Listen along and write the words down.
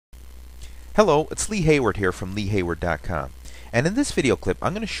Hello, it's Lee Hayward here from LeeHayward.com, and in this video clip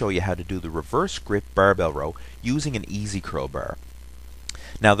I'm going to show you how to do the reverse grip barbell row using an easy curl bar.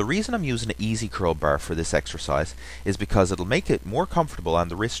 Now the reason I'm using an easy curl bar for this exercise is because it'll make it more comfortable on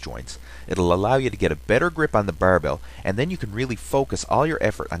the wrist joints. It'll allow you to get a better grip on the barbell, and then you can really focus all your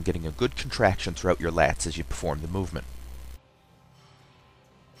effort on getting a good contraction throughout your lats as you perform the movement.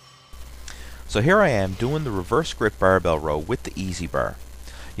 So here I am doing the reverse grip barbell row with the easy bar.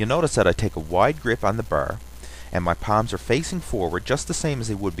 You'll notice that I take a wide grip on the bar and my palms are facing forward just the same as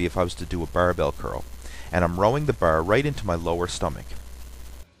they would be if I was to do a barbell curl, and I'm rowing the bar right into my lower stomach.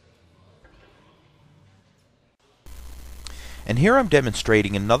 And here I'm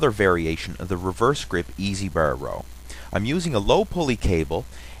demonstrating another variation of the reverse grip easy bar row. I'm using a low pulley cable,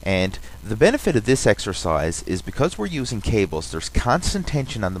 and the benefit of this exercise is because we're using cables, there's constant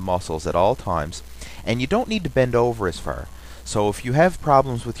tension on the muscles at all times, and you don't need to bend over as far. So if you have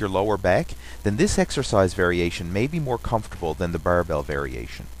problems with your lower back, then this exercise variation may be more comfortable than the barbell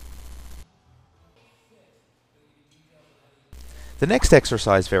variation. The next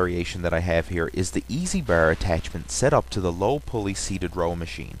exercise variation that I have here is the easy bar attachment set up to the low pulley seated row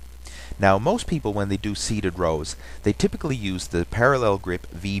machine. Now most people, when they do seated rows, they typically use the parallel grip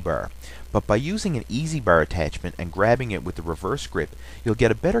V-bar, but by using an easy bar attachment and grabbing it with the reverse grip, you'll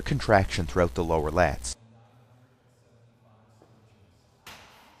get a better contraction throughout the lower lats.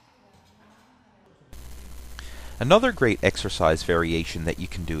 Another great exercise variation that you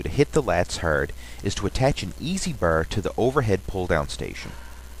can do to hit the lats hard is to attach an easy bar to the overhead pull-down station.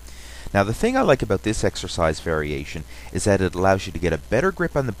 Now the thing I like about this exercise variation is that it allows you to get a better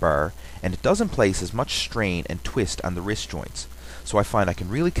grip on the bar, and it doesn't place as much strain and twist on the wrist joints. So I find I can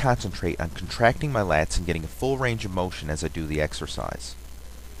really concentrate on contracting my lats and getting a full range of motion as I do the exercise.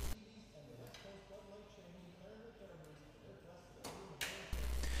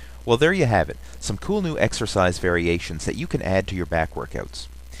 Well, there you have it, some cool new exercise variations that you can add to your back workouts.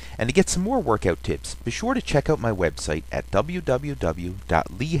 And to get some more workout tips, be sure to check out my website at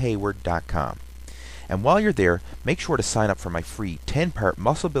www.leehayward.com. And while you're there, make sure to sign up for my free 10-part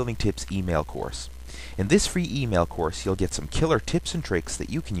Muscle Building Tips email course. In this free email course, you'll get some killer tips and tricks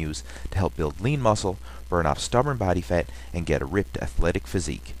that you can use to help build lean muscle, burn off stubborn body fat, and get a ripped athletic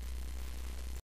physique.